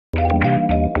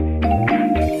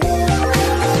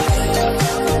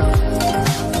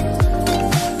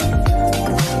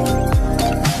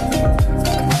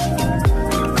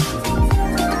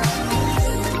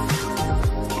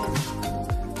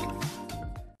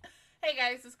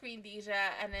guys, it's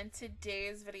Queendija, and in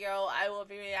today's video, I will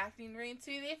be reacting to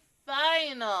the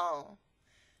final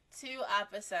 2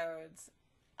 episodes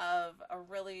of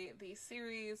the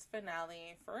series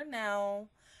finale for now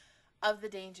of The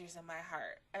Dangers in My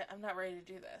Heart. I'm not ready to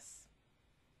do this.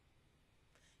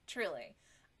 Truly.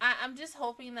 I'm just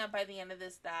hoping that by the end of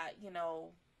this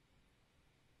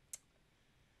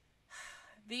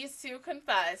these two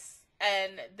confess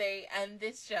and they end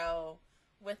this show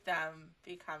with them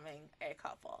becoming a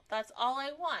couple. That's all I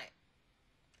want.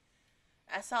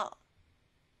 That's all.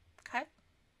 Okay?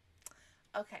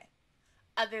 Okay.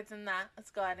 Other than that,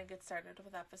 let's go ahead and get started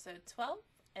with episode 12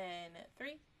 in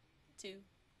 3, 2,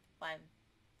 1,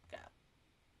 go.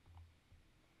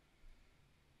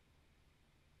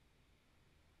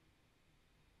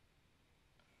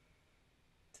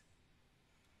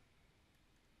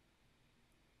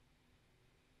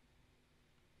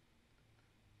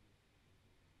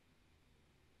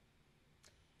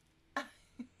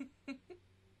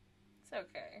 It's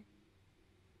okay.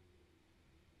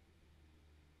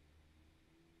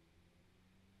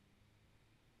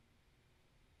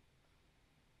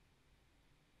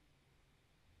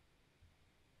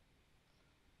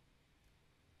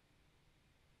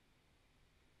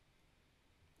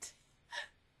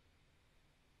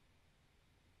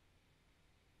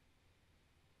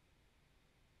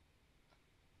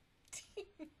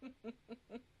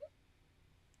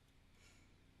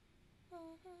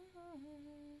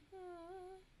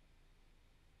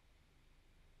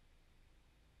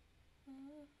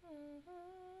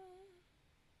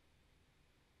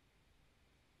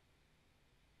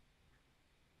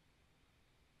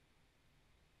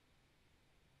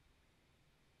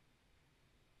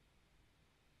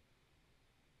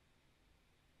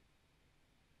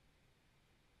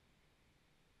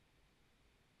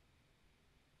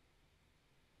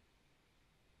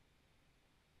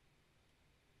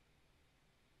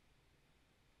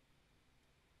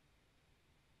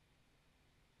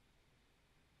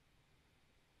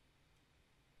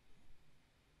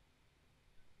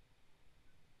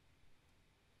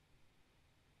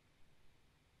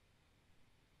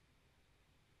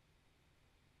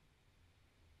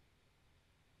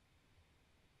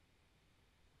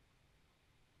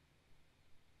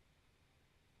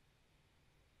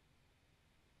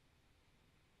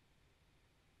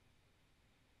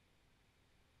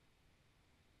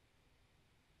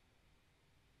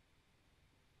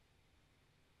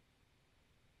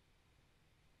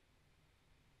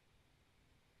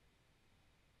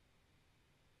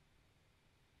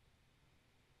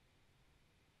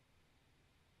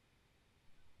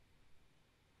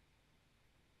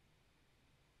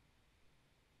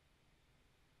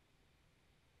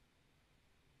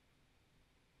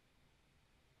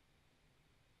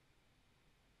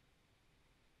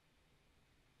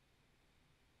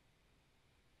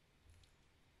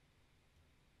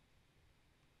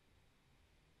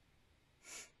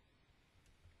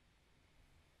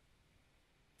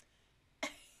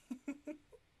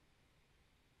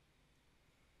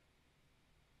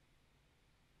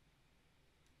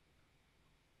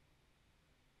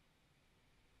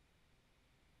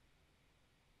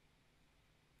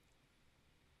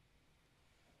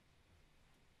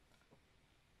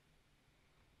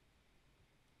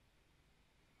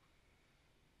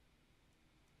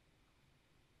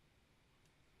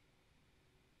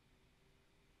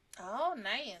 Oh,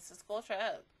 nice. A school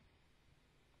trip.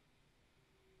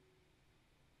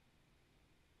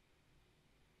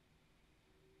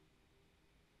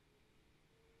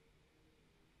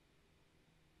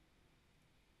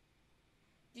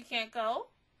 You can't go?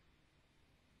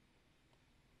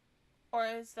 Or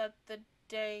is that the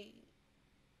day...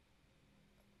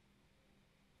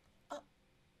 Oh.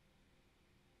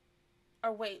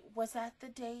 Or wait, was that the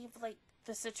day of,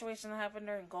 the situation that happened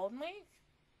during Golden Week?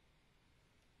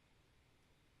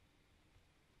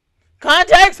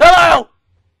 Context, hello!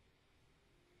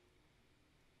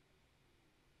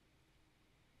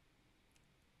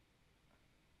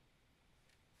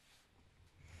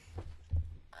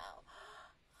 Oh.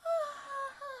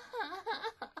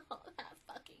 That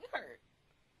fucking hurt.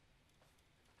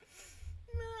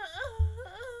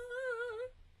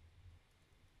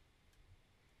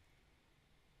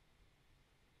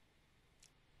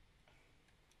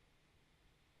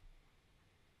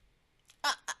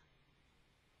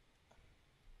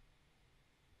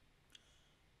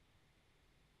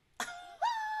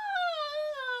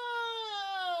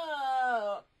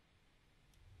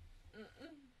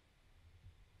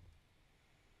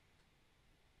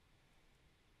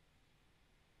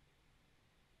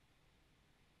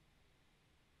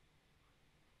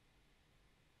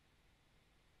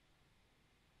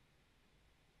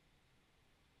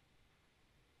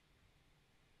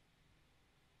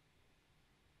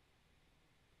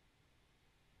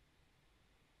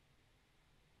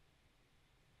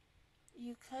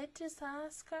 You could just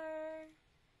ask her.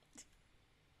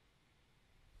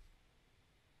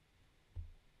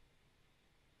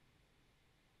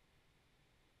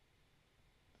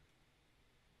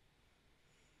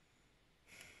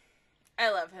 I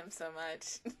love him so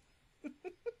much.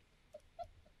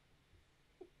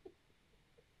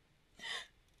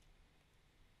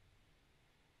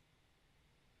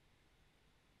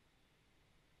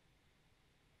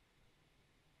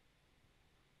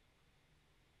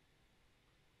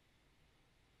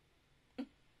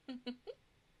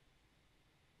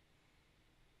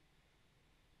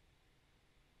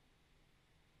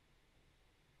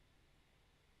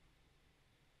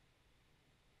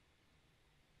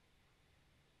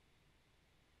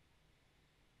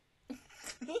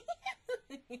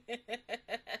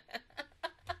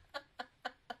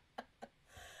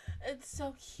 It's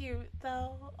so cute,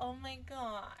 though. Oh my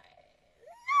god.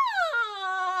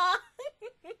 No!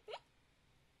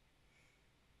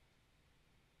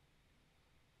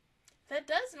 That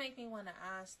does make me want to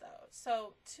ask, though.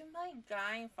 So, to my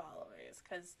guy followers,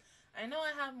 because I know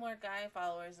I have more guy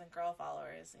followers than girl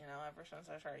followers, you know, ever since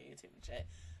I started YouTube and shit.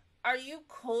 Are you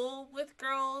cool with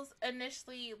girls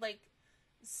initially, like,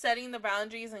 setting the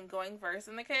boundaries and going first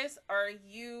in the kiss? Or are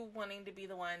you wanting to be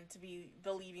the one to be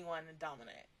the leading one and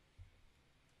dominate?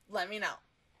 Let me know.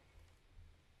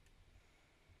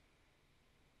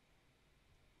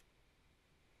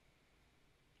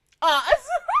 Uh,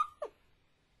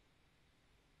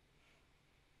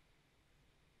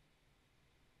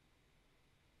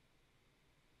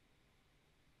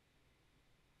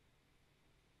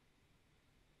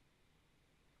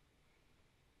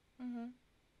 mm-hmm.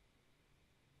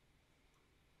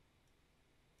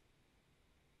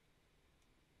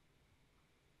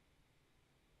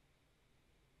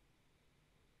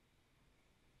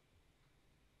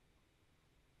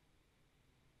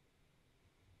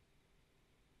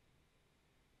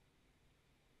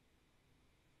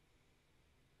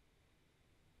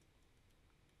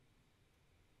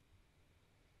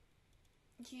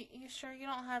 You sure you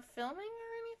don't have filming or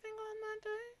anything on that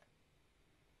day?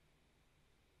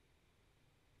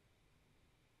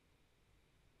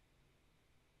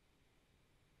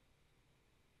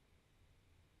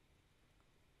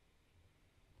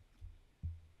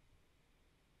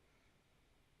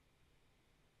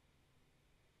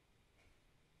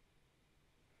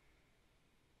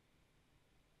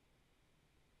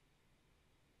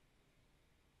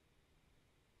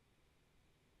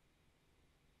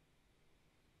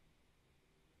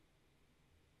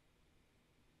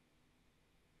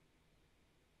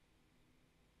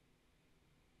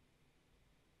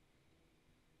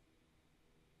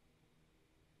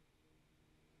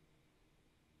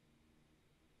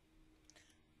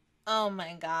 Oh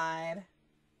my god.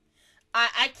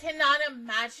 I cannot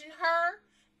imagine her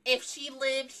if she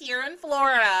lived here in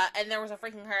Florida and there was a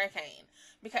freaking hurricane.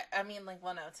 Because, I mean, like,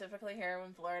 well, no, typically here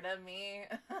in Florida, me,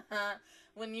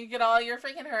 when you get all your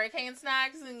freaking hurricane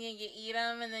snacks and you eat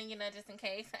them, and then, you know, just in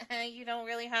case you don't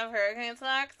really have hurricane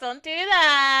snacks, don't do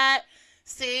that.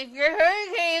 Save your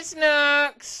hurricane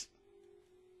snacks.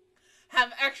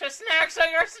 Have extra snacks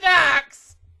on your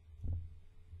snacks.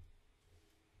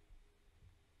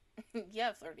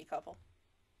 Yeah, flirty couple.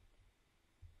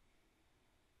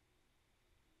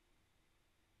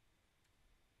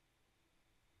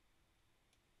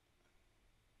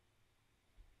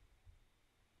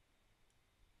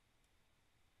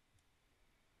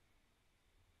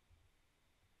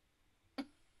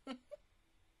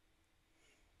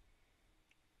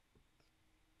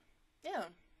 Yeah.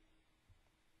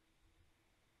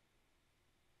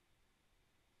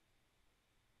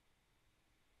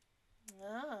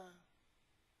 Ah.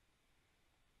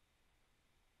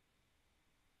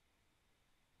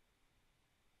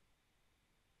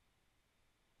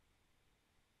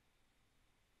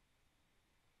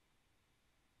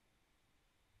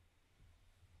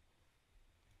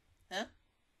 Huh?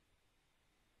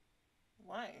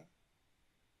 Why?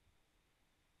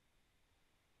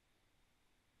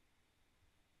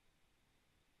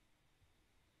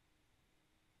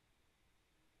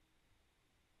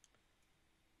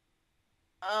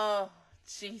 Oh,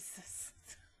 Jesus.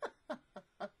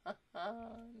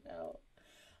 Oh, no.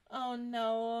 Oh,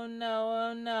 no. Oh,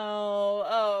 no. Oh, no.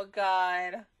 Oh,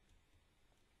 God.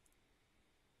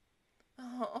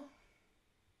 Oh.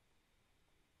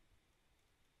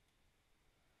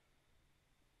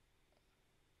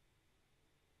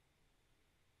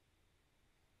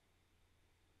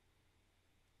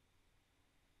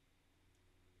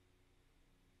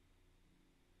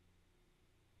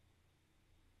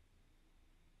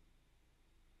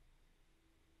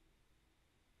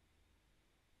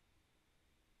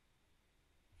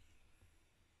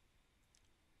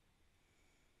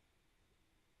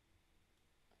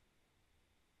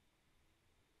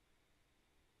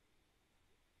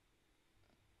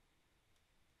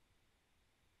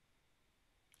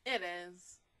 It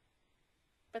is.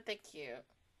 But they're cute.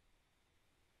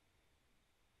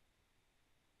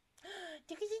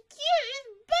 Look at the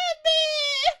cute baby!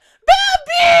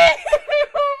 Baby!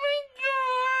 Oh my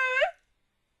god!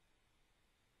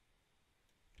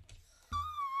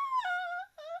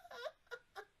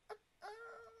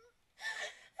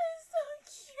 It's so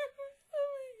cute. Oh my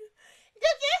god.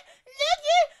 Look it! Look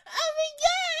it! Oh my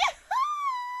god!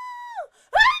 Oh,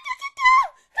 look at that!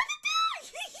 Look at that!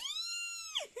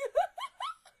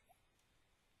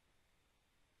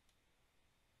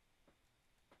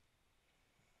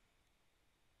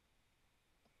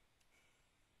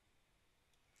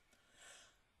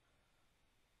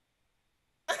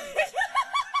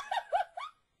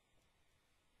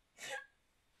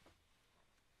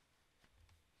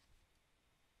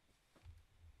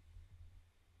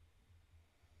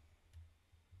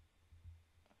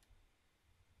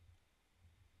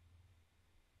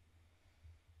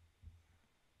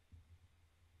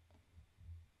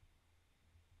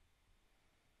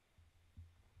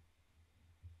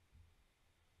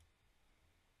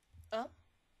 Oh.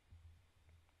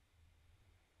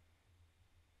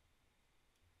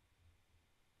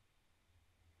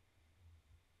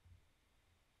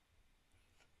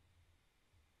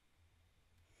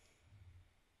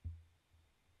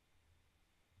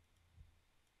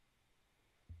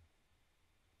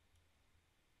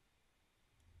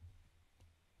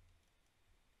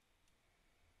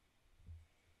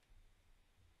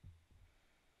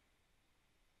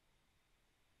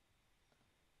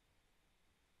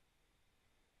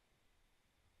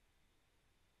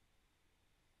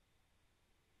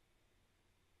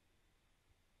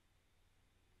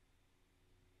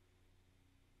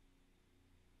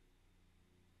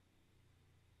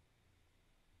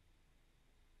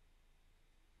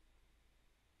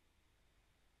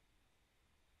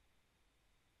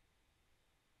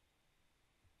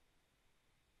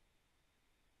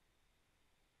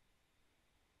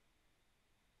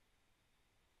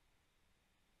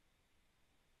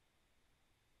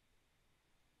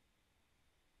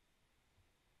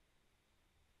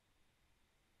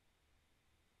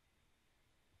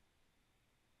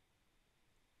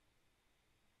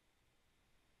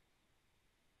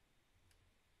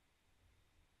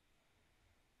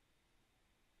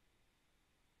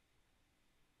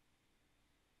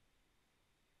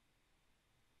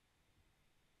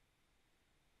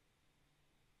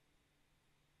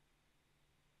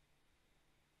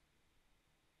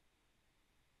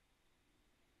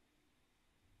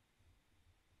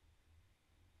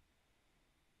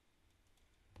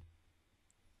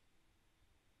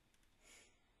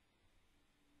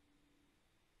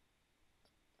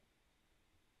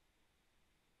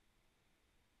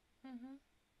 Mm-hmm.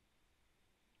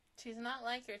 She's not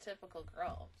like your typical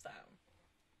girl, so.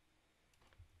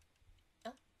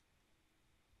 Oh.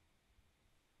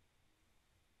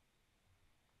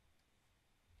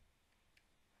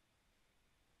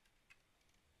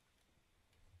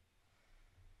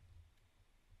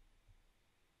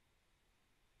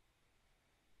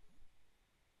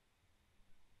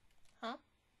 Huh?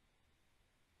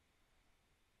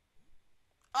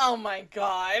 Oh my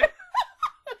god.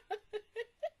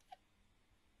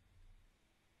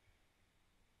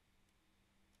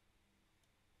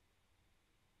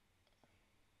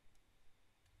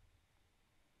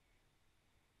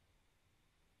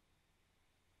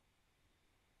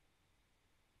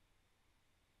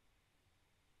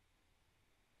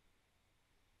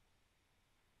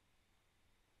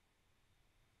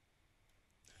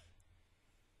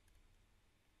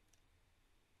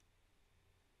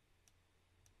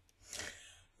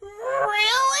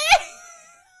 Really?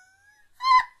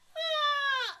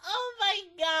 Oh my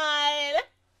god.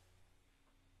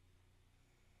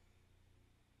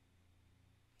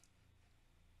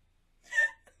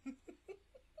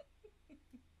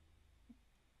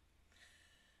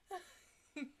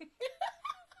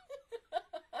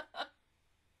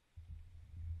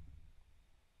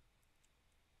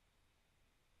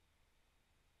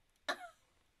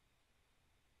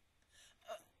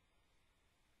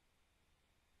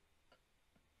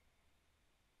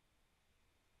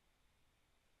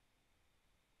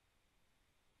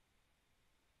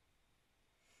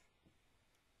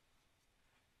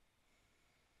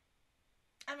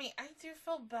 I mean, I do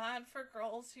feel bad for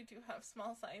girls who do have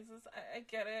small sizes. I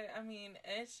get it. I mean,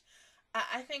 ish.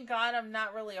 I thank God I'm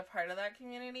not really a part of that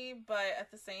community, but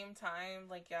at the same time,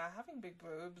 like, yeah, having big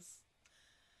boobs,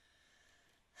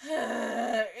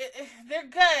 they're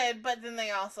good, but then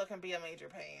they also can be a major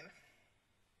pain.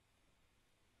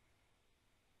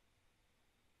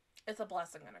 It's a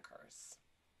blessing and a curse.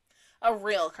 A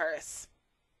real curse.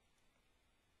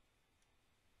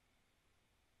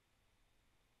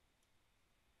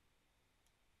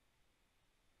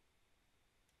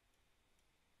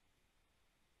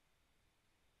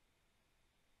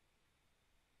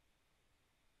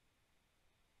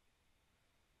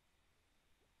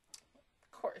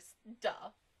 Duh.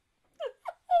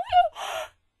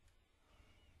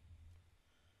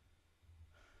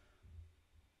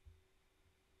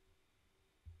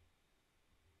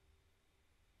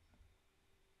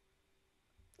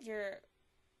 You're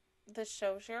the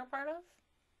shows you're a part of?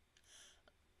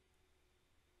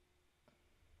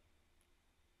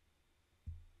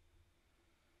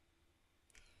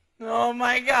 Oh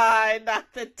my god,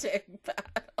 not the dick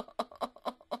battle.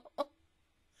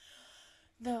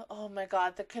 No, oh my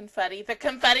god, the confetti, the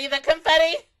confetti, the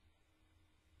confetti!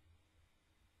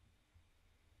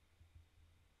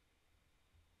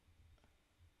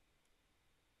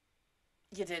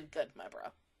 You did good, my bro.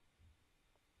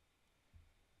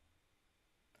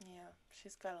 Yeah,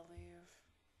 she's gotta leave.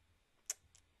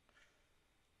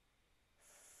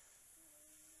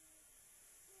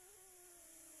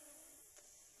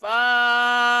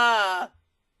 Fuck!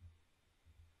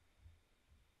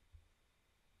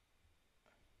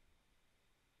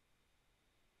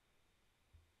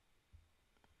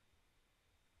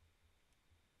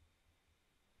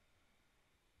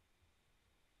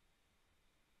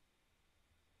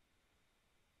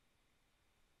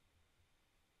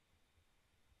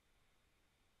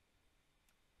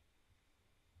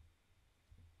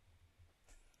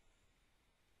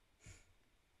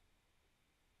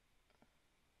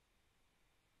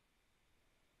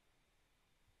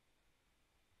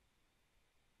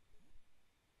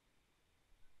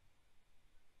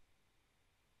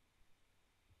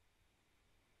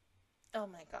 Oh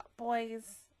my god,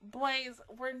 boys,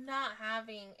 we're not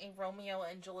having a Romeo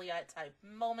and Juliet type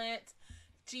moment.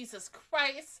 Jesus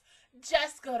Christ,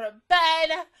 just go to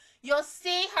bed. You'll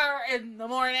see her in the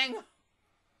morning.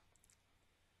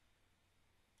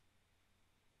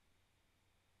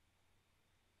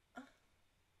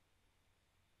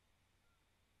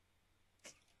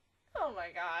 Oh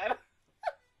my god.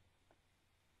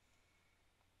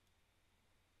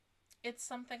 It's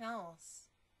something else.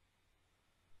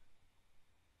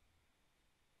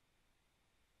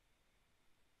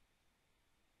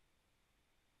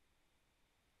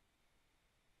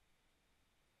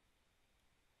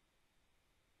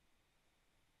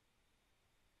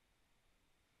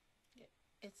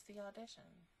 It's the audition.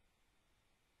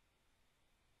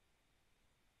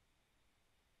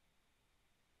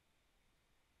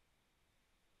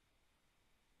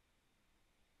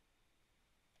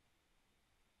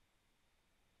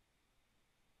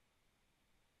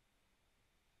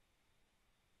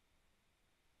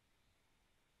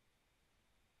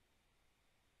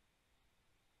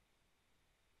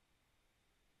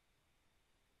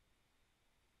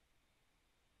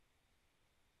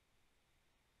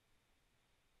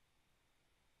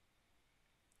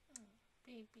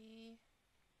 Baby.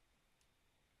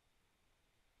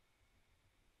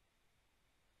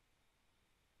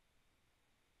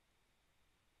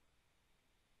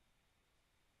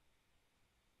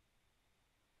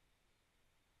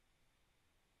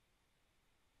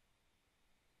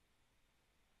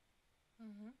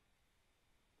 Mm-hmm.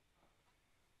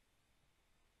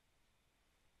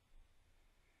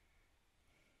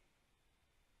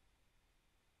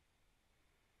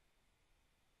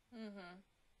 Mm-hmm.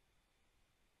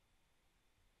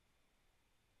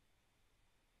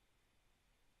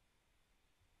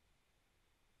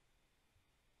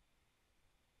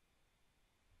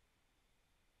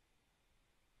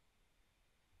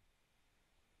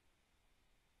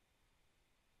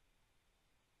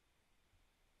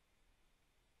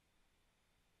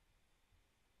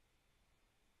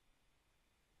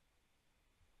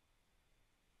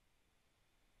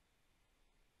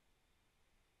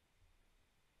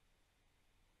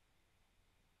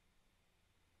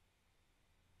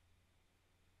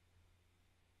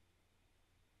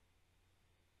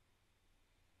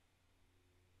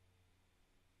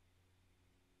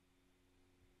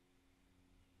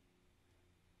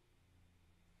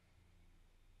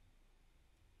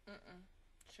 Mm-mm.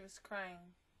 She was crying.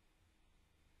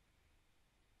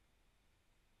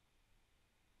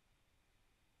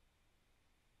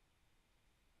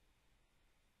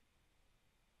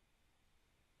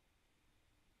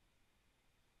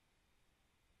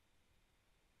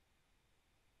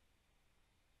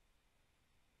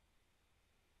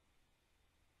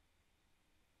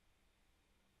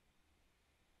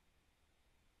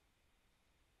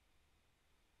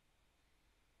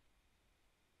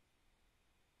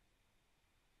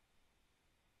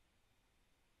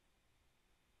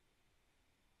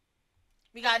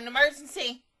 We got an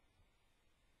emergency.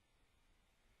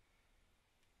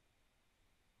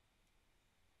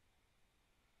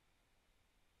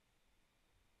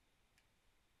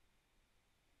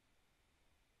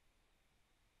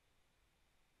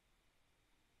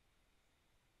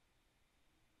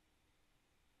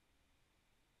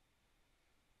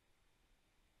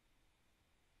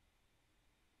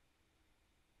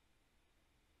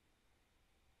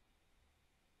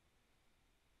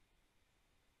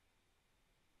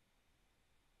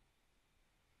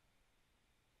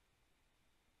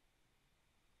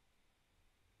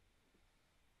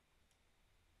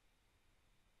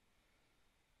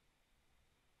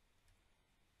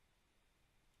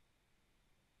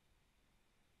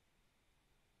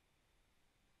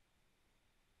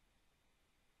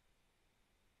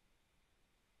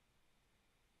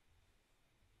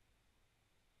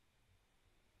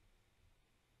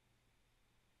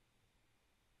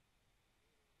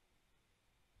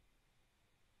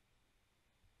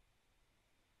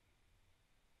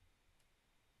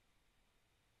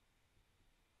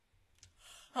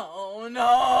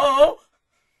 no.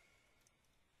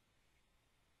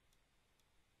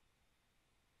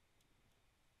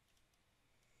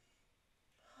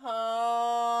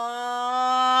 Oh,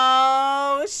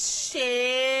 shit.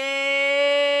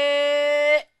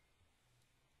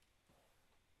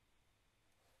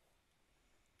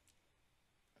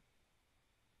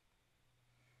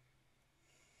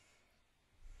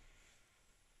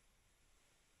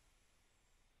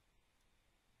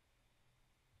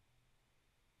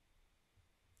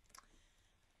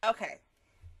 Okay.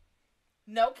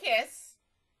 No kiss,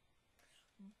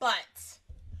 but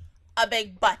a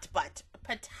big but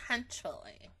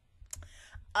potentially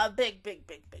a big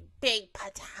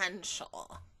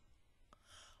potential.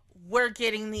 We're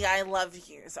getting the I love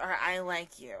yous or I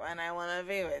like you and I want to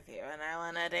be with you and I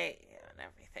want to date you and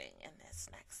everything in this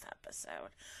next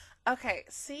episode. Okay,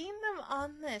 seeing them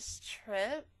on this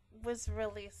trip was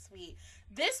really sweet.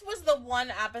 This was the one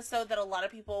episode that a lot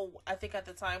of people, I think at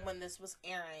the time when this was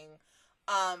airing,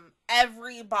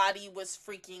 everybody was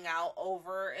freaking out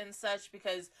over and such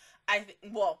because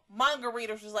manga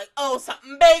readers was like, oh,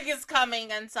 something big is coming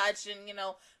and such, and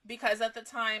because at the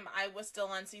time I was still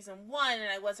on season 1 and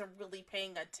I wasn't really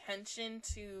paying attention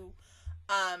to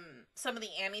some of the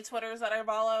Annie Twitters that I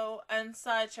follow and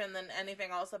such, and then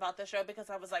anything else about the show, because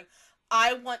I was like,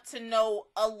 I want to know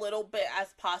a little bit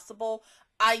as possible.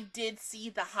 I did see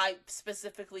the hype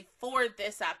specifically for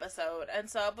this episode, and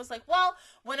so I was like, well,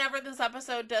 whenever this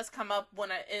episode does come up, when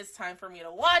it is time for me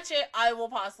to watch it, I will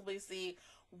possibly see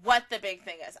what the big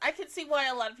thing is. I could see why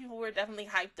a lot of people were definitely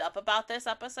hyped up about this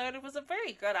episode. It was a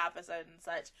very good episode and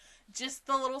such. Just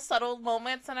the little subtle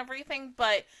moments and everything,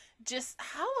 but just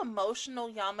how emotional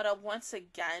Yamada once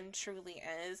again truly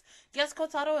is. Yes,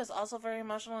 Kotaro is also very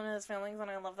emotional in his feelings, and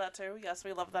I love that too. Yes,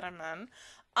 we love that in men.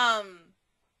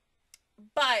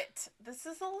 But this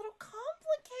is a little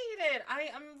complicated. I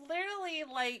am literally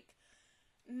like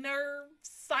nerve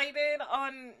sighted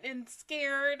on and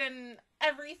scared and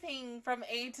everything from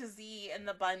A to Z in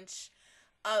the bunch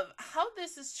of how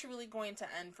this is truly going to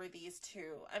end for these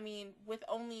two. I mean, with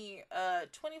only a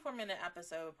 24-minute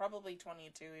episode, probably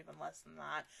 22, even less than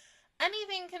that,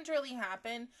 anything can truly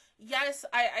happen. Yes,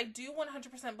 I do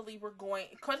 100% believe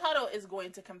Kotaro is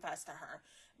going to confess to her,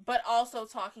 but also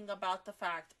talking about the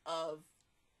fact of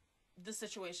the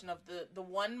situation of the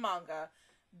one manga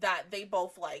that they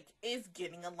both like is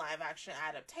getting a live action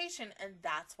adaptation, and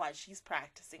that's why she's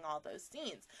practicing all those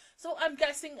scenes. So I'm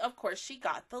guessing, of course, she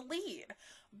got the lead.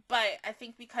 But I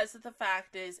think because of the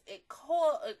fact is it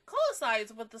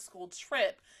coincides with the school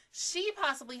trip, she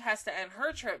possibly has to end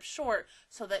her trip short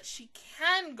so that she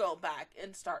can go back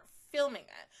and start filming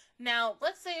it. Now,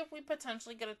 let's say if we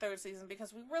potentially get a third season,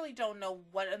 because we really don't know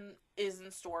what is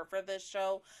in store for this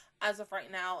show as of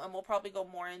right now, and we'll probably go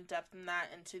more in depth in that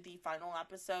into the final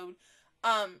episode.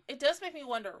 It does make me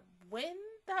wonder when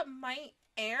that might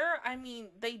air. I mean,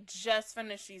 they just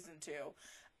finished season 2.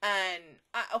 And,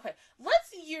 okay,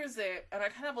 let's use it, and I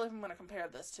kind of believe I'm going to compare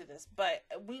this to this, but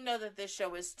we know that this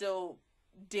show is still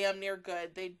damn near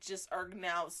good. They just are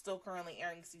now still currently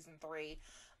airing season 3.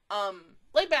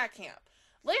 Layback Camp.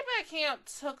 Layback Camp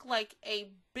took like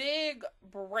a big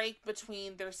break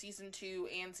between their season 2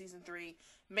 and season 3.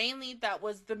 Mainly that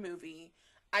was the movie.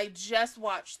 I just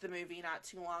watched the movie not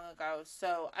too long ago.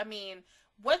 So, I mean,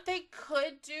 what they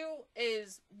could do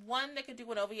is, 1, they could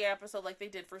do an OVA episode like they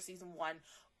did for season 1.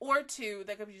 Or 2,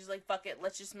 they could be just like, fuck it,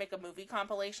 let's just make a movie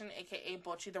compilation, aka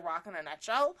Bocchi the Rock in a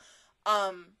nutshell.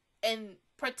 And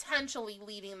potentially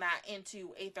leading that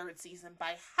into a third season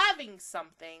by having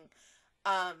something,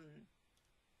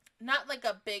 not like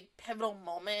a big pivotal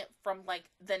moment from like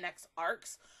the next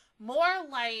arcs, more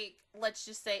like, let's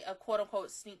just say, a quote-unquote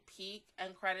sneak peek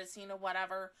and credit scene or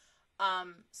whatever,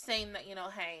 saying that,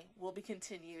 hey, will be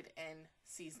continued in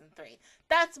season 3.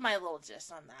 That's my little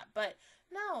gist on that. But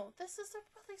no, this is a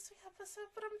really sweet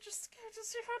episode, but I'm just scared to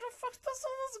see how the fuck this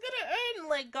all is gonna end.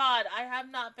 Like, God, I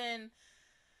have not been...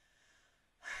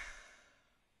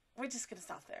 We're just gonna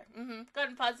stop there. Go ahead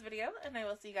and pause the video, and I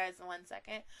will see you guys in 1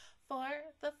 second for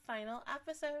the final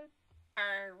episode.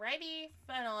 Alrighty,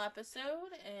 final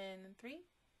episode in 3,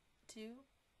 2,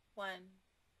 1,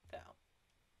 go.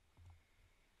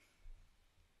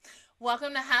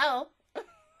 Welcome to hell.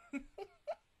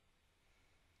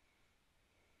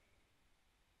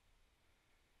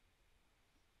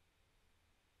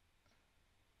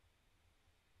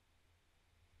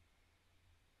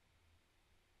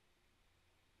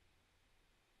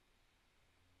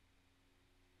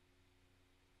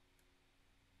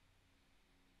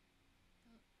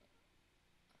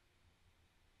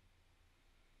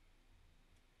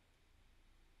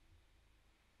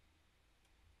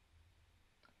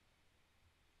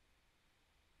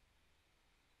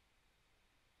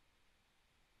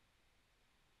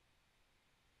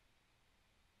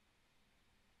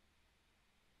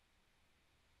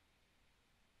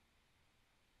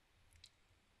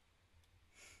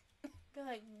 be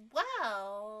like,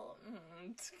 well,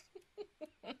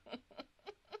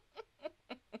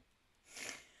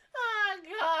 oh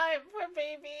God, poor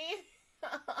baby.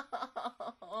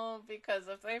 Oh, because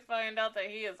if they find out that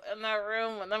he is in that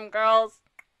room with them girls,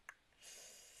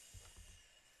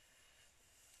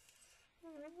 ooh,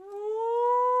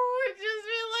 it'd just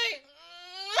be like,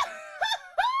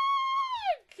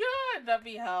 God, that'd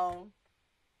be hell.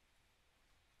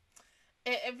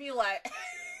 It'd be like,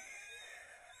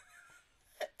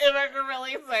 if I could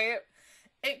really say it,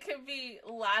 it could be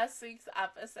last week's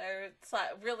episode.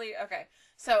 Really, okay.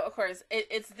 So, of course,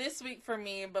 it's this week for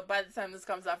me, but by the time this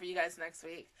comes out for you guys next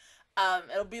week,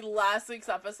 it'll be last week's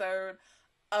episode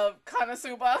of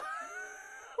Konosuba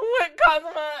with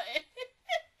Kazuma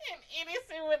and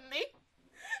Irisu when they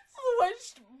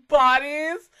switched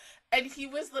bodies. And he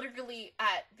was literally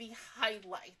at the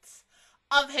highlights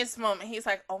of his moment. He's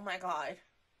like, oh my God,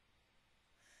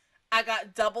 I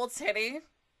got double titty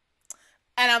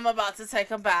and I'm about to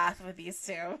take a bath with these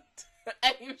two.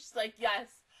 And he was like, yes,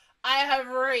 I have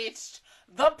reached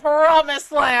the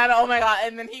promised land. Oh my God.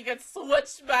 And then he gets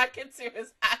switched back into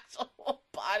his actual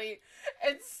body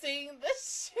and seeing the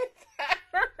shit that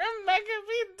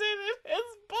Megami did in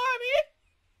his body.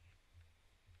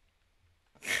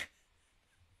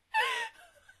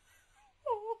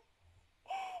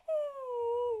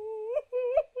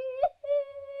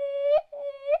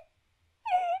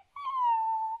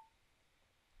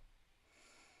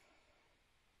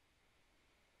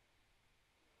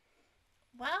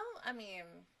 Well, I mean,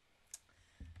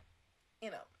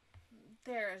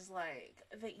 there's like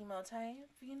the emo type,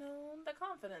 the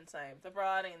confident type, the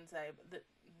brooding type.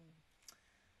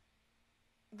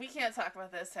 We can't talk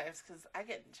about those types because I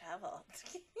get in trouble.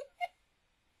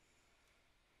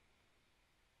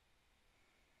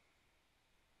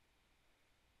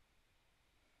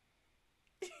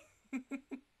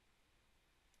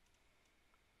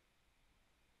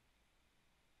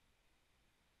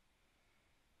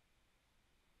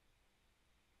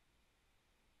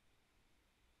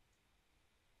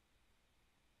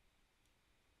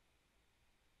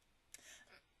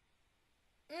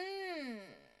 Mm.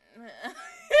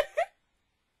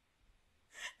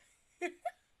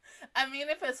 I mean,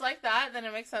 if it's like that, then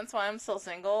it makes sense why I'm still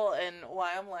single and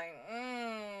why I'm like,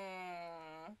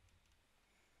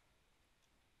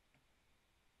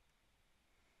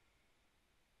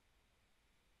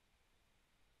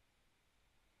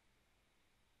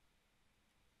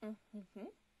 Mm-hmm.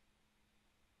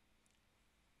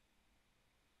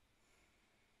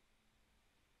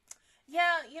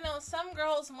 Yeah, some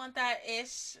girls want that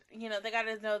ish. They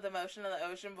gotta know the motion of the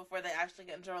ocean before they actually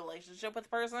get into a relationship with the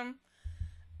person.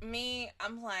 Me,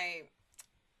 I'm like,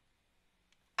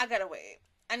 I gotta wait.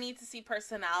 I need to see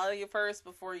personality first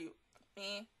before you.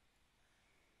 Me.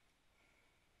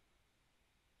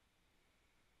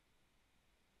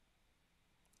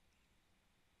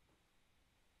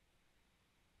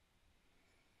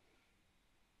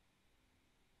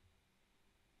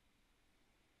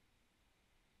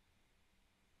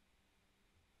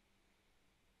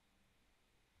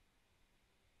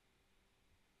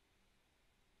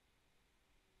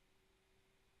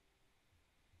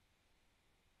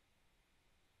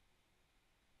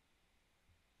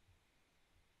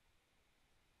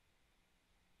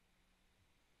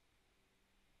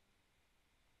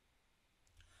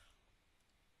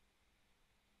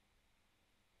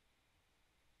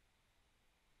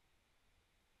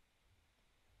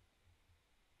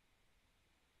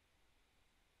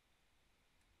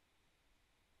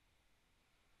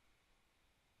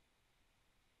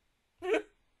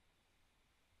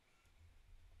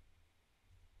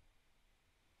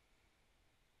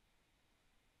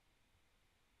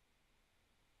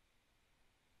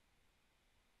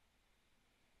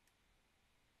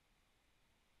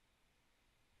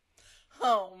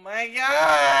 Oh my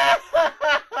god!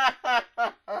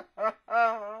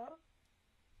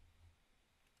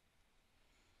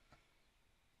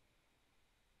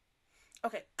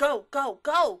 Okay, go, go,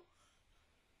 go!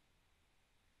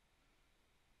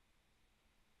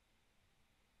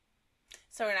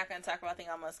 So we're not going to talk about the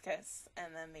almost kiss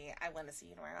and then the I want to see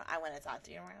you tomorrow. I want to talk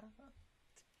to you tomorrow.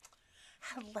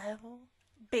 Hello,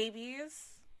 babies.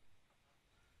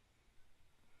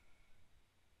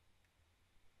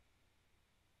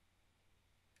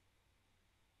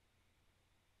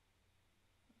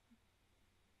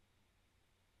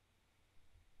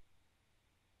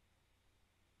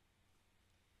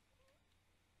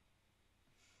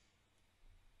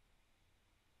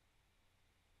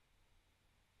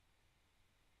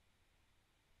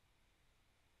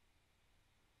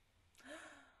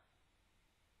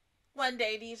 One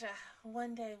day, Deja.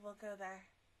 One day we'll go there.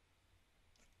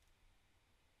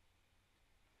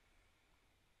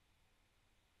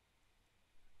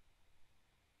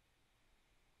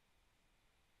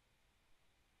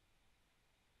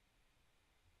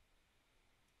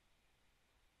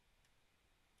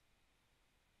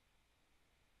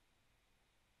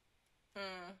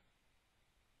 Mm.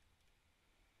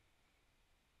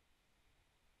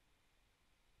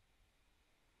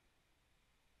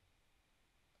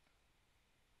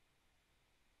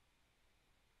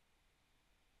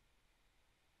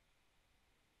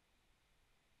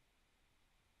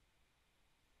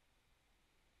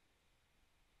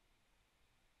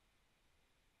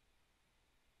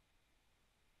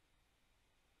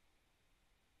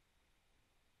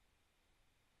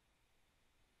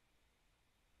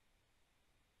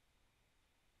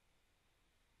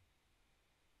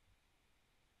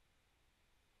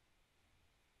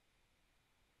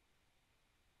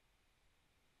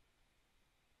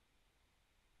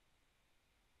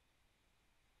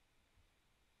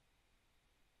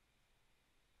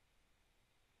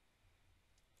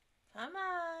 Come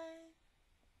on.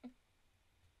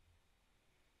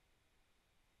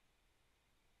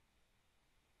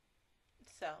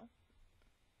 So,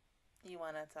 you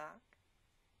want to talk?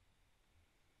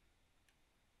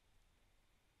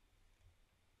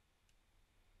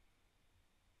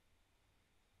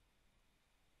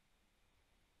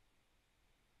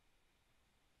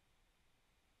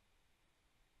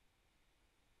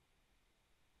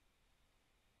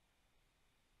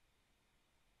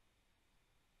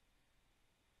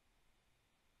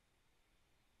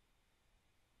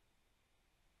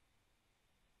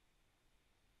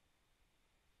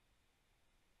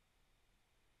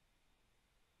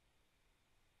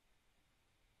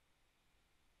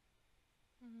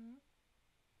 Mm-hmm.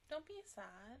 Don't be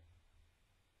sad.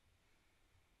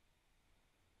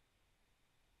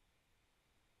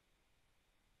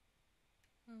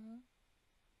 Mm-hmm.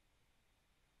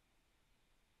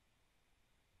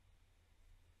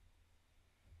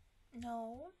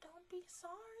 No, don't be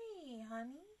sorry,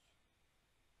 honey.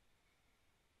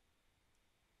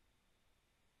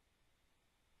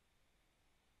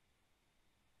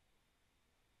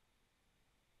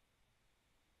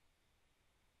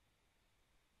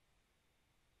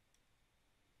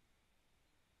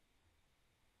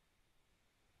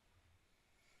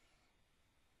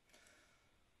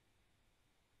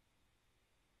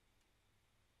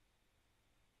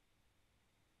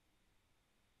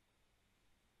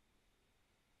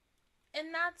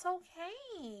 And that's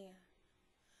okay.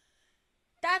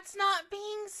 That's not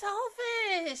being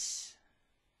selfish.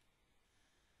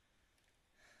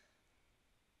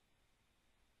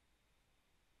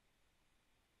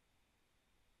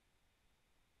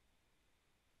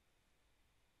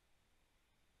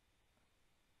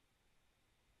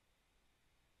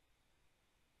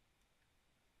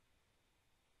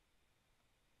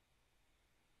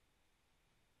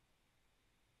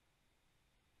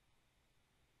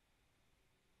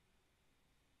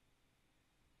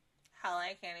 Hell,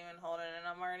 I can't even hold it, and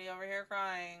I'm already over here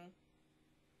crying.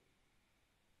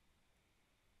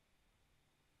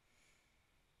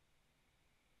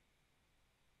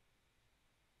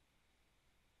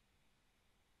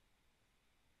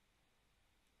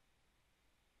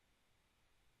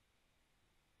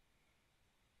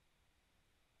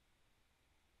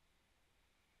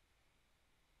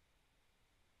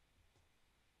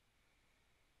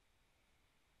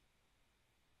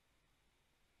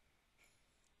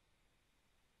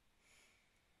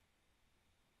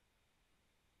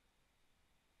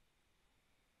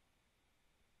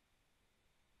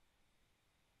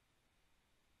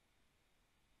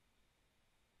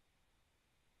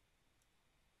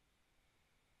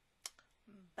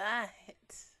 But.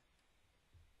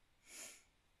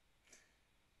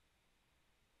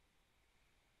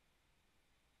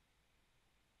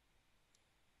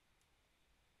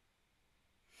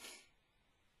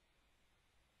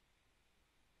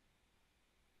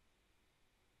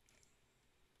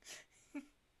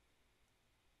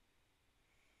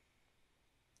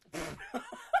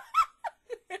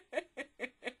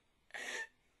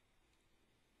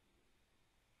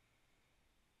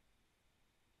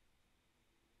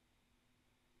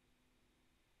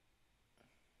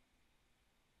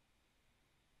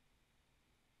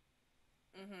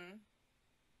 Mm-hmm.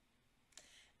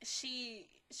 She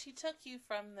took you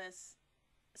from this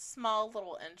small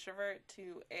little introvert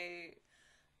to a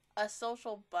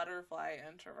social butterfly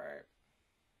introvert.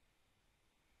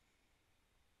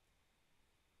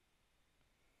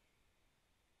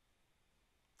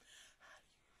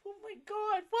 Oh my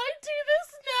god, why do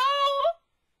this now?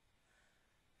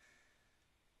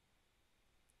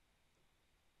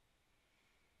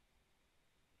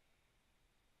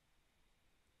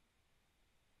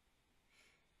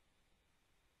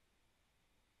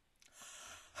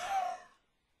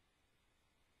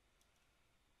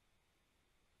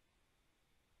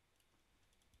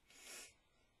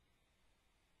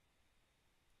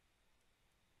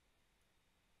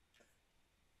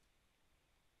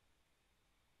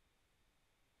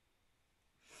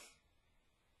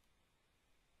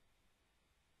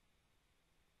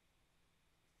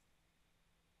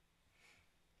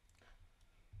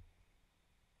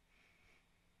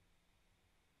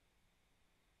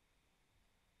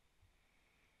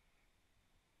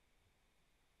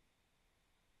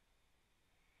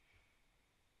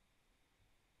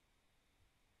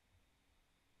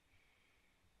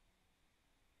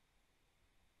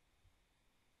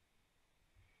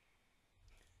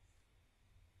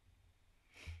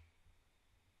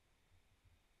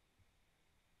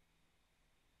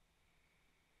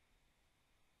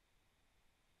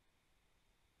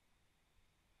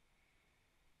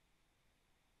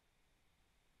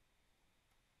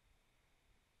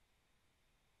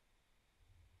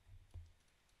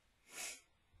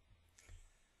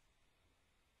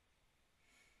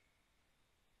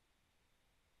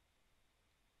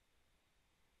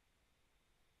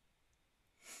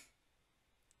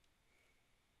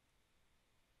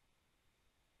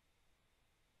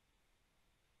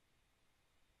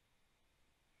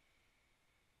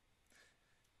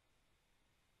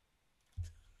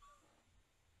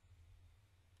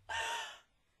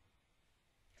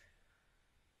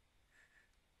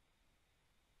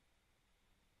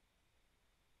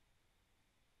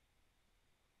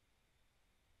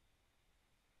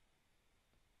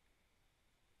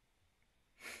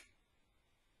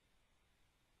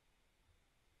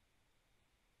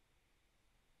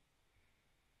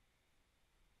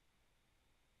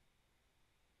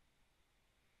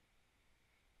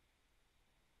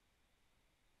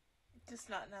 Just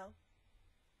not know.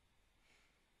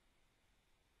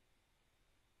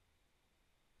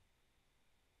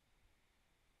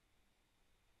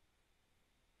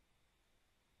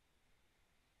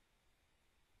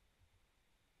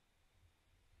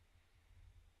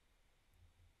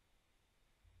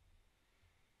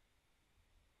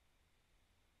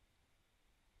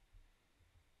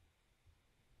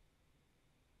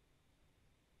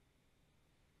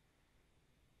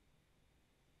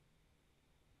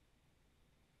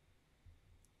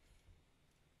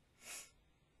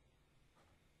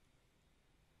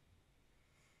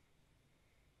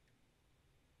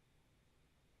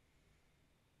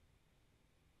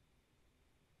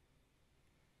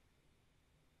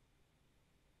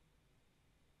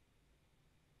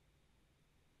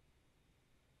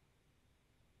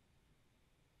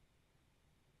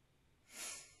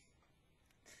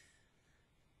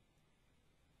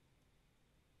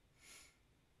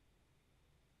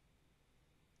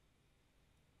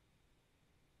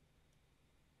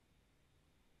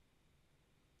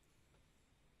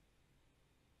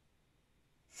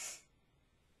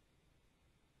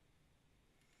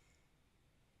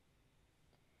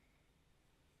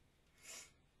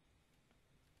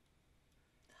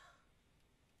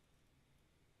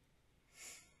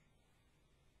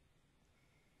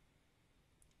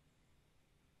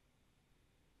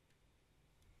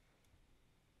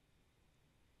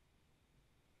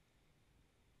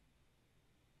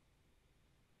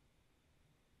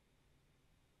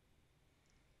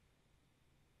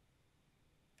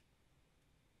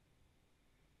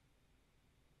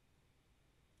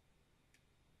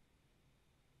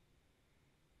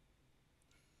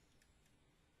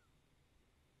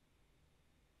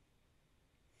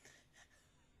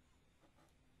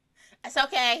 It's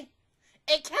okay.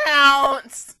 It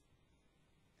counts.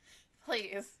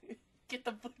 Please get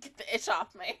the itch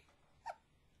off me.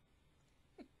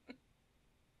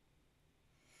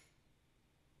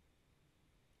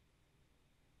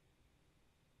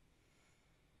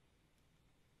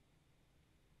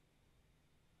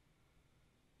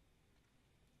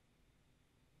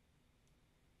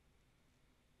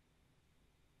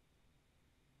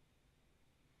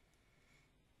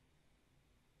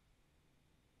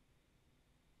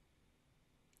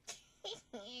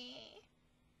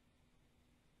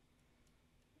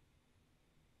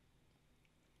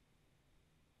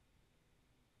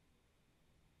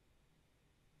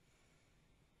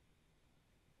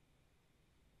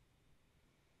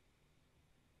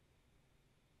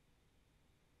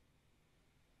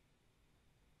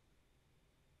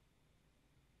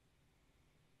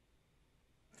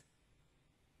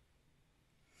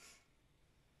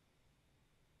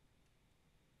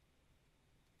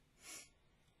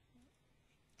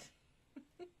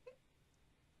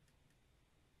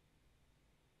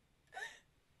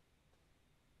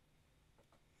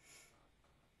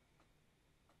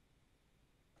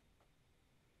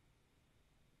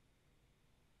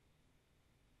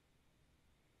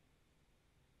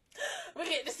 We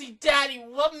get to see Daddy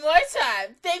one more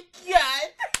time. Thank God.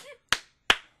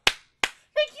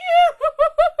 Thank you.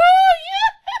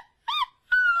 Yeah.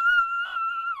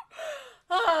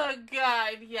 Oh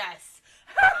God, yes.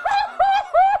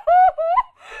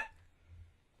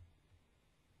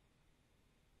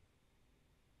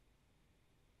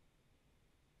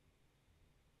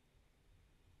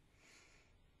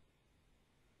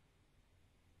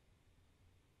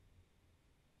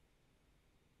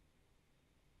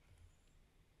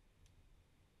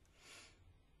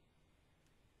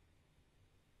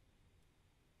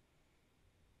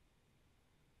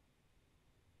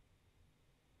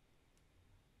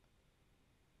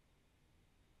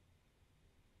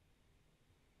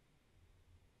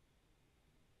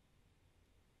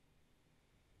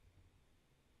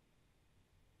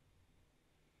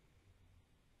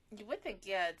 You would think,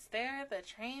 yeah, it's there, the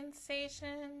train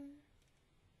station.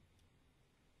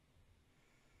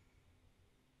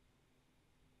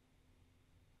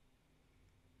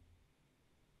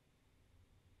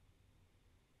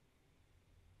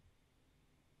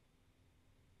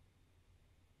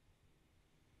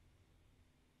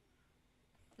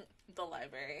 The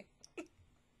library.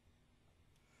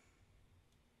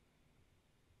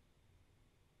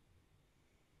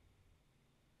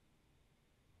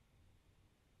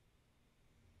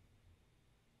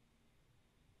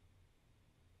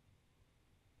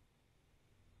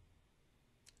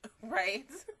 Right?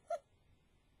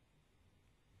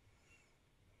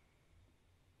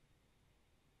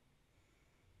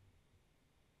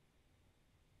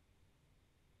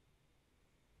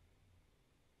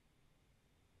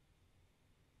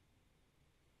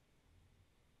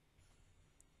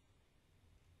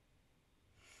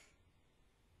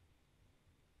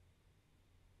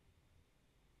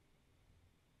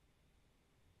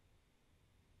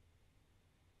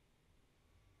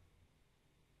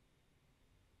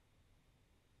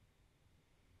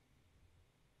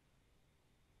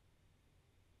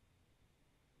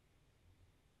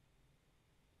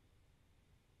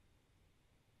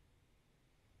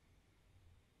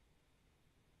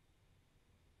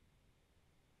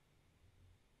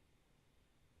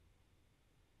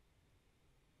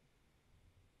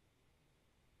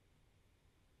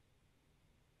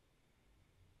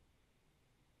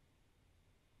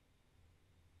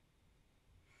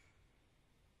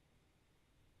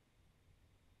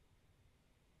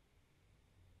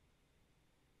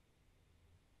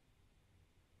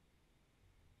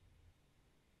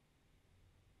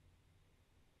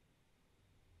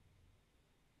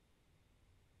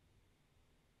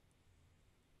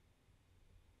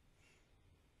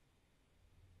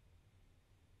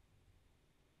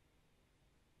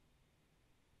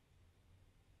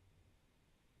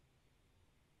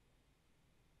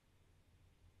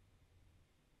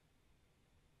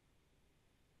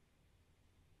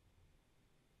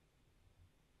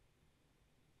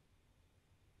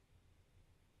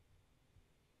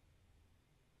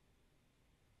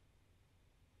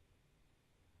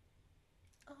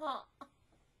 Huh.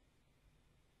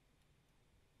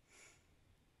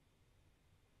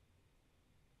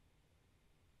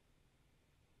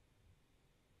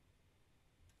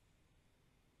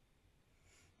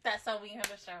 That's how we end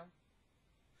the show.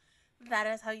 That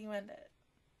is how you end it.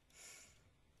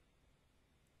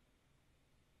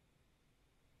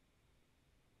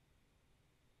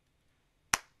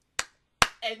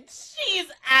 And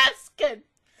she's asking,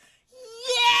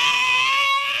 yeah,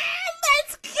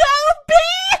 let's go,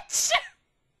 bitch!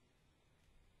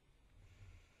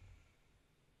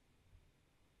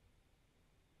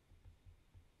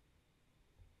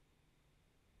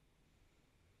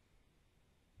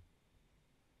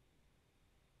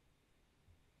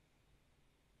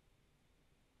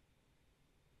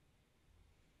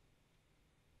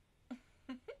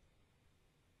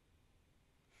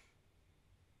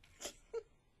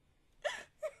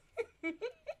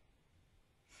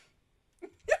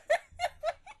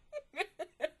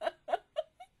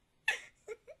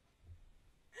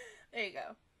 There you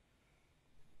go.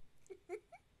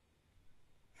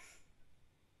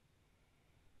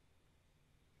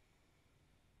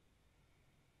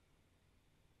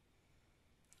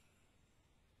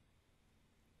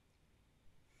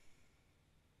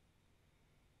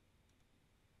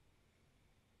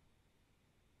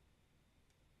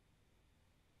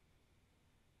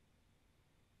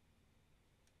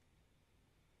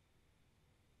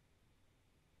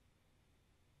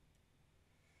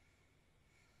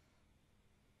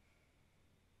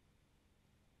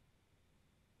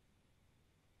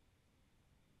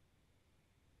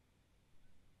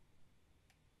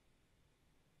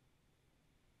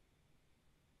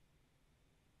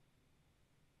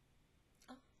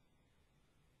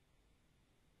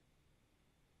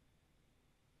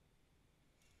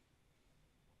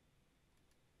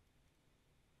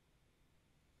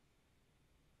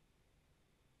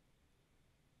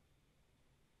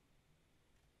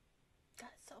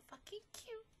 That's so fucking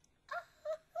cute. 10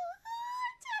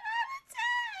 out of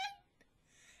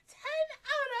 10. 10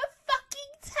 out of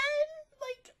fucking 10.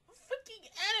 Like, fucking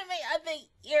anime of the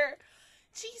year.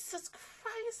 Jesus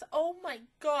Christ. Oh my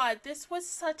god. This was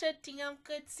such a damn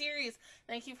good series.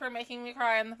 Thank you for making me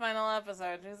cry in the final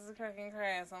episode. Jesus fucking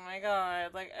Christ. Oh my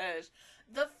god. Like, ish.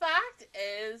 The fact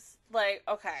is, like,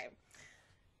 okay.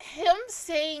 Him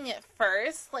saying it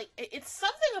first, like, it's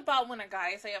something about when a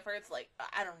guy say it first, like,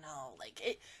 I don't know, like,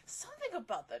 something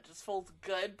about that just feels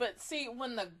good. But see,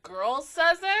 when the girl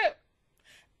says it,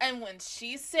 and when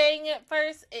she's saying it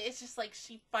first, it's just like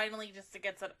she finally just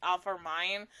gets it off her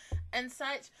mind and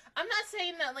such. I'm not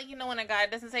saying that, like, when a guy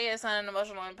doesn't say it's not an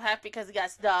emotional impact, because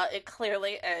yes, duh, it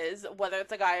clearly is, whether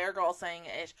it's a guy or a girl saying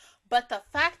it. But the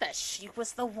fact that she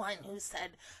was the one who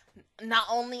said, not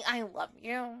only I love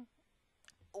you,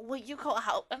 will you go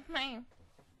out with me?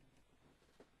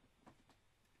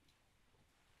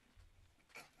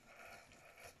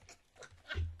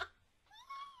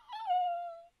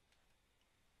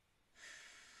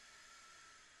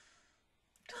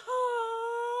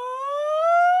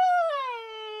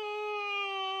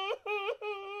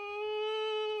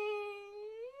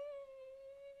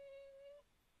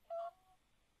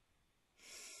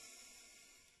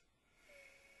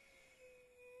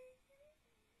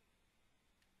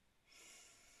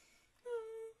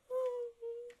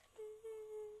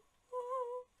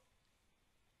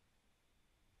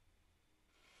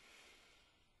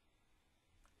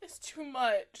 It's too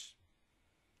much.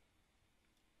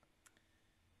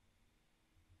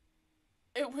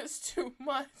 It was too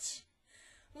much.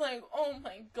 Like, oh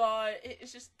my god.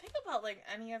 It's just, think about, like,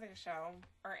 any other show,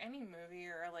 or any movie,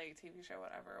 or, like, TV show,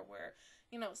 whatever, where,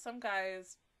 some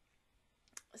guys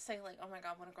say, like, oh my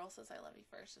god, when a girl says I love you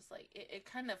first, it's like, it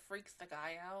kind of freaks the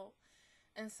guy out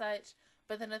and such.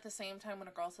 But then at the same time, when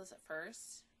a girl says it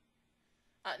first,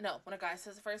 no, when a guy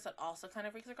says it first, that also kind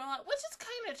of freaks a girl out, which is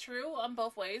kind of true on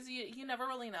both ways. You never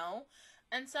really know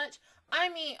and such. I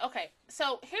mean, okay,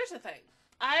 so here's the thing.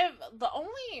 Okay,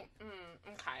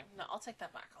 no, I'll take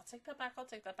that back. I'll take that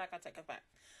back.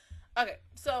 Okay,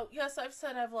 so yes, I've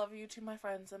said I've loved you to my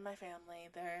friends and my family.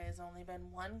 There has only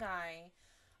been one guy,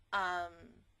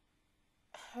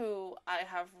 who I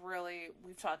have really,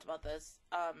 we've talked about this,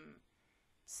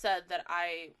 said that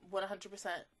I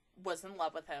 100% was in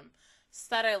love with him,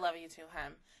 said I love you to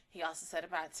him. He also said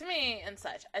it back to me and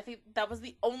such. I think that was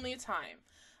the only time.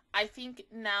 I think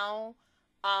now,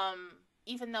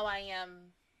 even though I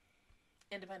am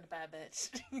independent bad bitch,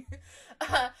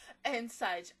 and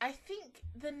such, I think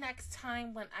the next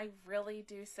time when I really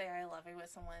do say I love you with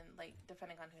someone, like,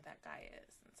 depending on who that guy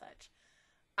is and such,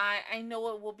 I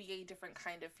know it will be a different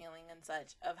kind of feeling and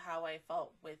such of how I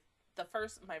felt with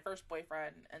my first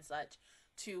boyfriend and such,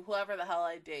 to whoever the hell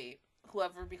I date,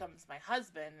 whoever becomes my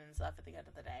husband and stuff at the end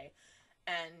of the day.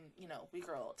 And, you know, we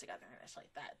grow old together and shit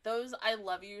like that. Those I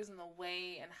love yous and the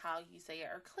way and how you say it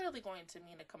are clearly going to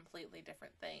mean a completely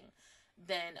different thing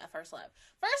than a first love.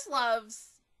 First love's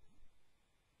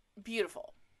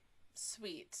beautiful,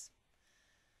 sweet,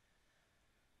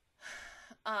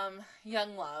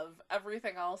 young love,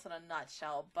 everything else in a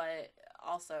nutshell, but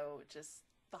also just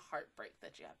the heartbreak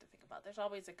that you have to think about. There's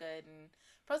always a good and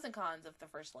pros and cons of the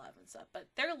first love and stuff, but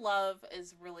their love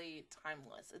is really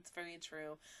timeless. It's very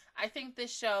true. I think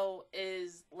this show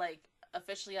is, like,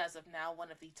 officially as of now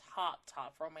one of the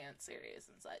top romance series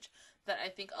and such that I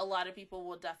think a lot of people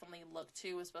will definitely look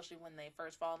to, especially when they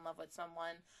first fall in love with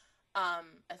someone.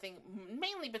 I think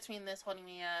mainly between this,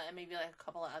 Queendija, and maybe like a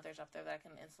couple of others up there that I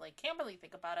can instantly can't really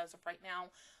think about as of right now,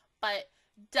 but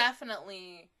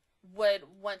definitely would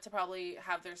want to probably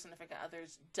have their significant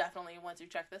others definitely want to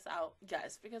check this out.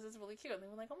 Yes, because it's really cute. And they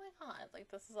were like, oh my god, like,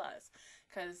 this is us.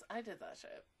 Because I did that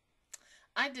shit.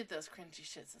 I did those cringy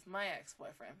shits with my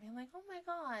ex-boyfriend, being like, oh my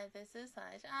god, this is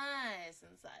such us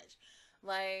and such.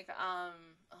 Like, oh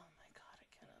my god, I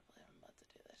cannot believe I'm about to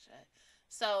do this shit.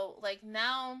 So, like,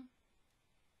 now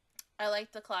I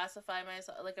like to classify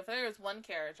myself, like, if there is one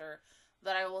character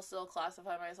that I will still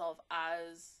classify myself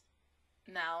as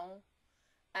now,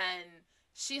 and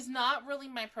she's not really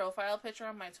my profile picture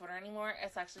on my Twitter anymore.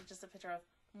 It's actually just a picture of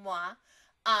moi.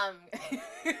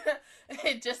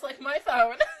 Just like my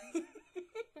phone.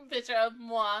 Picture of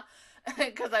moi.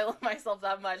 Because I love myself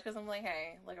that much. Because I'm like,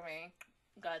 hey, look at me.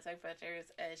 God take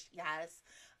pictures-ish. Yes.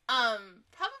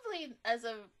 Probably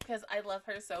because I love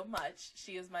her so much.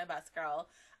 She is my best girl.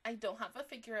 I don't have a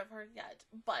figure of her yet.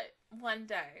 But one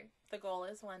day, the goal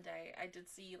is one day, I did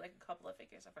see like a couple of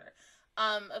figures of her.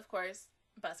 Of course,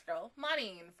 best girl,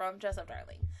 Maureen from Dress Up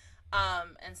Darling,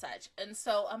 and such. And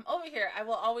so, over here, I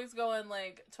will always go on,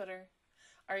 like, Twitter,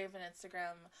 or even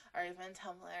Instagram, or even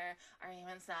Tumblr, or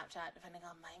even Snapchat, depending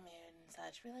on my mood and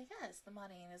such. Be like, yes, the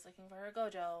Maureen is looking for her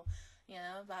Gojo, you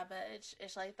know, bad bitch,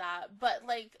 ish like that. But,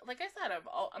 like I said,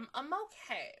 I'm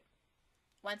okay.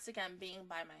 Once again, being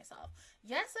by myself.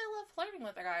 Yes, I love flirting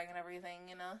with a guy and everything,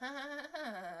 you know.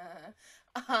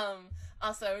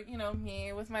 Also, you know,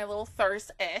 me with my little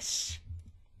thirst-ish.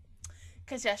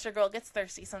 Because, yes, your girl gets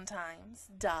thirsty sometimes.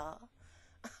 Duh.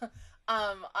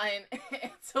 On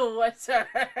Twitter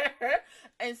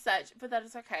and such. But that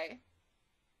is okay.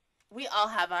 We all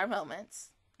have our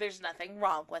moments. There's nothing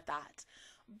wrong with that.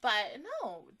 But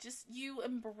no, just you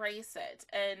embrace it.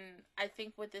 And I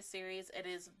think with this series, it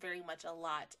is very much a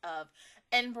lot of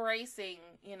embracing,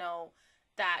 you know,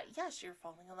 that, yes, you're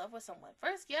falling in love with someone.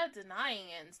 First, yeah, denying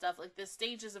it and stuff, like the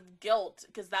stages of guilt,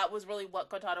 because that was really what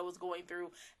Kotaro was going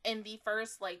through in the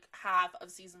first, like, half of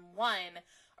season 1,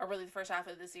 or really the first half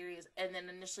of the series, and then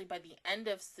initially by the end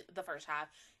of the first half,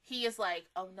 he is like,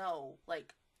 oh no,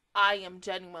 like, I am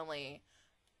genuinely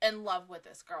in love with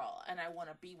this girl, and I want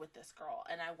to be with this girl,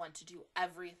 and I want to do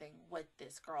everything with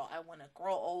this girl. I want to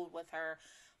grow old with her,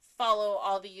 follow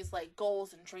all these, like,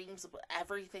 goals and dreams of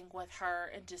everything with her,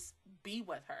 and just be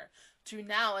with her. To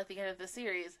now, at the end of the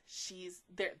series,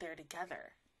 they're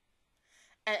together.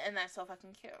 And that's so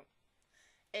fucking cute.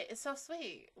 It's so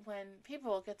sweet when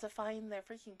people get to find their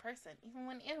freaking person, even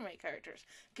when anime characters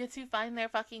get to find their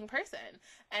fucking person.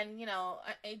 And, you know,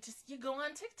 you go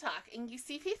on TikTok and you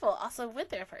see people also with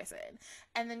their person.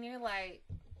 And then you're like,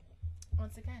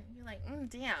 once again, you're like,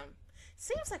 damn.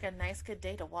 Seems like a nice, good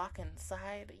day to walk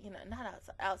inside, you know, not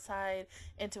outside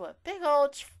into a big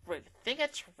old thing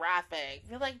of traffic.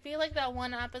 Be like that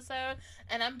one episode,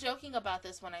 and I'm joking about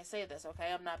this when I say this,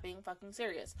 okay? I'm not being fucking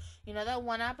serious. You know that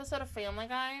one episode of Family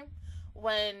Guy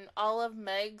when all of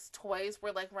Meg's toys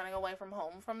were, like, running away from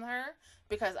home from her?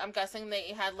 Because I'm guessing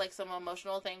they had, like, some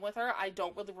emotional thing with her. I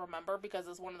don't really remember because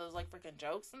it's one of those, like, freaking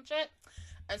jokes and shit.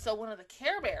 And so one of the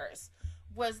Care Bears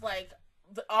was, like,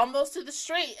 almost to the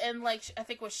street, and, like, I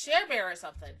think it was Share Bear or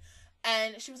something,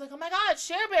 and she was like, oh my god,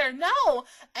 Share Bear, no!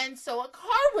 And so a car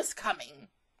was coming,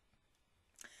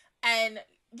 and,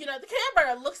 you know, the Care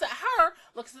Bear looks at her,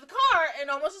 looks at the car, and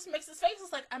almost just makes his face,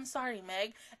 it's like, I'm sorry,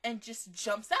 Meg, and just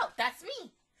jumps out. That's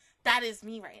me. That is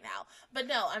me right now. But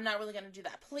no, I'm not really gonna do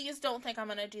that. Please don't think I'm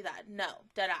gonna do that. No.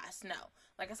 Deadass, no.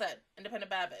 Like I said, independent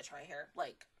bad bitch right here.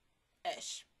 Like,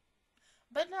 ish.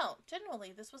 But no,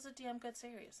 generally, this was a damn good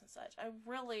series and such. I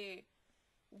really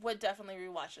would definitely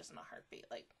rewatch this in a heartbeat.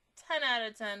 Like, 10 out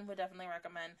of 10 would definitely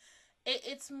recommend.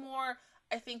 It's more,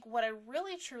 I think what I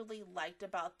really truly liked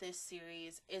about this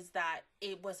series is that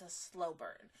it was a slow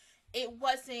burn. It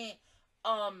wasn't,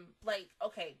 like,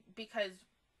 okay, because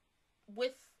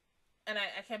with, and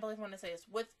I can't believe I'm going to say this,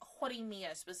 with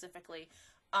Horimiya specifically,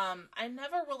 I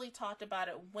never really talked about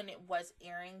it when it was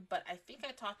airing, but I think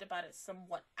I talked about it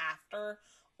somewhat after,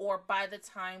 or by the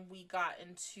time we got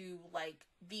into like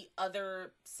the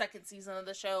other second season of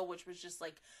the show, which was just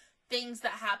like things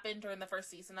that happened during the first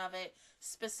season of it.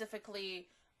 Specifically,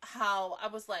 how I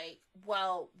was like,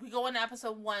 well, we go into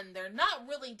episode 1, they're not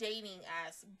really dating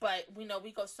us, but we know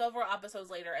we go several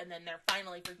episodes later and then they're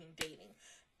finally freaking dating.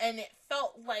 And it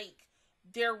felt like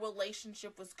their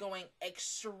relationship was going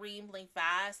extremely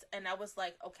fast, and I was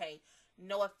like, okay,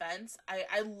 no offense,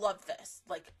 I love this,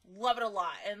 like, love it a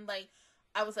lot, and like,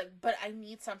 I was like, but I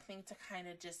need something to kind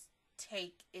of just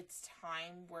take its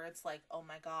time, where it's like, oh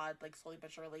my god, like, slowly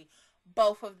but surely,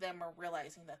 both of them are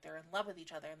realizing that they're in love with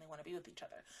each other and they want to be with each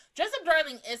other. Dress Up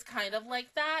Darling is kind of like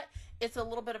that. It's a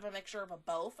little bit of a mixture of a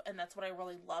both, and that's what I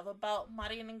really love about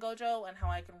Marian and Gojo, and how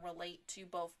I can relate to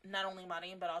both, not only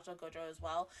Marian, but also Gojo as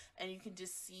well, and you can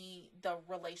just see the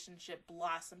relationship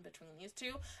blossom between these two,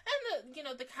 and the, you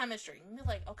know, the chemistry, and you're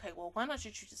like, okay, well, why don't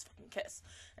you just fucking kiss,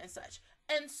 and such.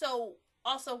 And so,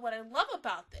 also, what I love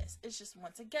about this is just,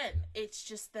 once again, it's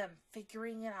just them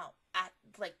figuring it out at,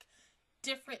 like,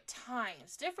 different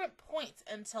times, different points,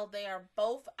 until they are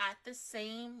both at the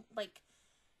same, like,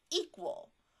 equal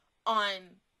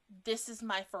on, this is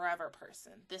my forever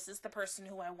person. This is the person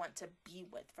who I want to be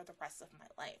with for the rest of my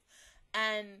life.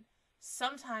 And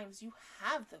sometimes you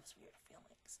have those weird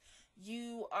feelings.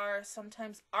 You are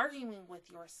sometimes arguing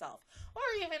with yourself, or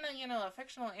even a, you know, a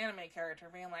fictional anime character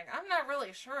being like, I'm not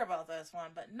really sure about this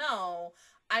one, but no,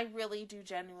 I really do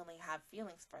genuinely have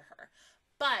feelings for her.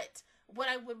 But what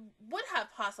I would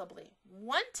have possibly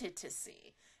wanted to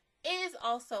see is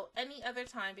also any other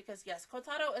time, because yes,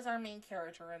 Kotaro is our main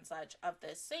character and such of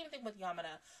this. Same thing with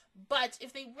Yamada. But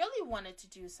if they really wanted to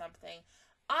do something,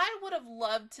 I would have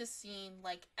loved to seen,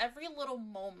 like, every little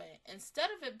moment, instead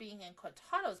of it being in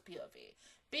Kotaro's POV,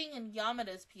 being in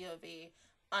Yamada's POV,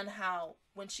 on how,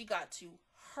 when she got to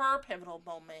her pivotal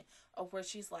moment of where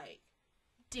she's like,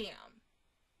 damn,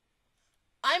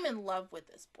 I'm in love with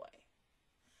this boy.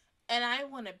 And I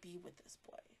want to be with this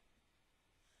boy.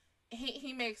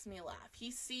 He makes me laugh.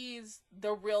 He sees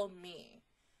the real me,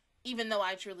 even though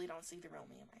I truly don't see the real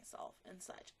me in myself and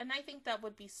such. And I think that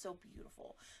would be so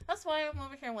beautiful. That's why I'm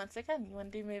over here once again. You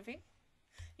want to do a movie?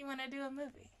 You want to do a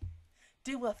movie?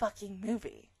 Do a fucking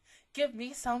movie. Give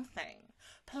me something.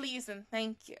 Please and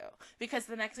thank you. Because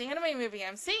the next anime movie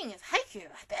I'm seeing is Haikyuu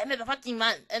at the end of the fucking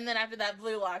month. And then after that,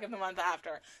 Blue Lock in the month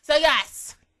after. So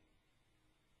yes!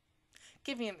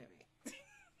 Give me a movie.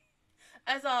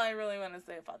 That's all I really want to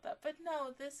say about that. But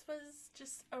no, this was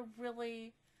just a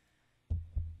really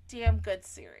damn good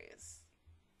series.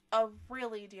 A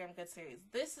really damn good series.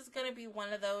 This is going to be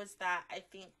one of those that I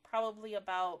think probably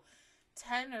about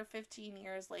 10 or 15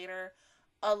 years later,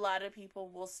 a lot of people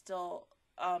will still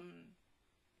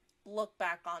look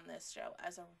back on this show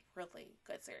as a really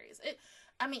good series.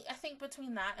 I mean, I think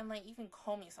between that and like even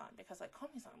Komi-san, because like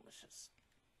Komi-san was just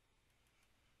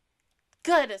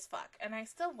good as fuck, and I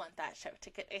still want that show to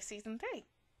get a season 3.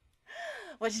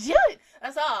 Let's do it.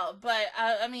 That's all. But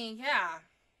I mean, yeah.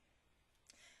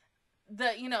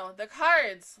 The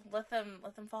cards, let them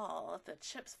fall, let the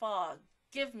chips fall.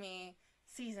 Give me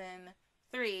season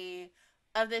 3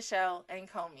 of this show and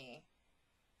Komi.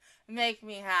 Make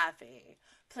me happy.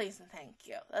 Please and thank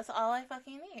you. That's all I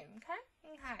fucking need.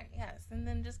 Okay, yes. And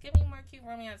then just give me more cute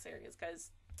romance series, because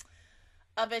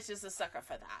a bitch is a sucker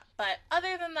for that. But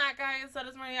other than that, guys, that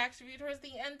is my reaction view towards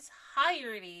the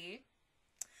entirety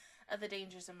of The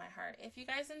Dangers in My Heart. If you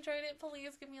guys enjoyed it,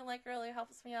 please give me a like. It really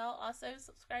helps me out. Also,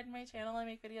 subscribe to my channel. I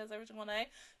make videos every single day.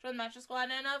 Join the Mattress Squad.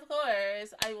 And of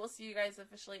course, I will see you guys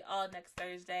officially all next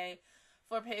Thursday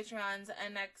for Patreons.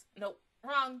 And next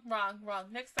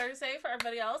Thursday for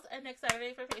everybody else. And next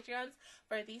Saturday for Patreons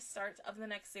for the start of the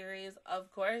next series,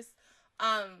 of course.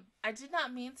 I did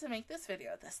not mean to make this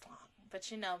video this long. But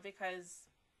you know, because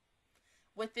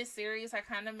with this series, I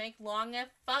kind of make long as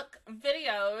fuck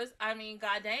videos. I mean,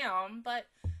 goddamn. But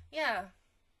yeah,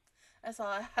 that's all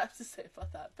I have to say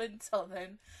about that. But until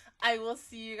then, I will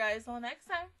see you guys all next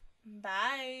time.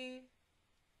 Bye.